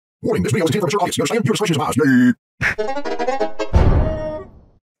Warning, this video is intended for mature audience. You understand? Your discretion is advised.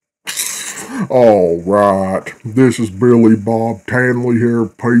 Alright, this is Billy Bob Tanley here,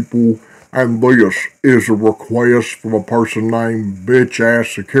 people, and this is a request from a person named Bitch Ass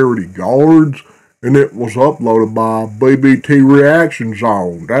Security Guards, and it was uploaded by BBT Reaction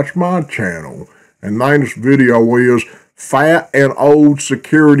Zone. That's my channel, and the name of this video is Fat and Old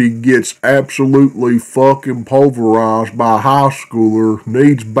Security Gets Absolutely Fucking Pulverized by High Schooler,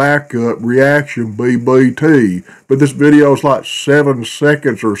 Needs Backup, Reaction BBT. But this video is like 7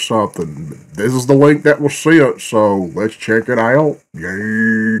 seconds or something. This is the link that was sent, so let's check it out.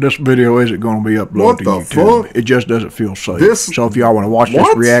 Yay. This video isn't going to be uploaded to YouTube. Fuck? It just doesn't feel safe. So if y'all want to watch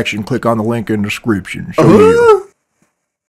this reaction, click on the link in the description. So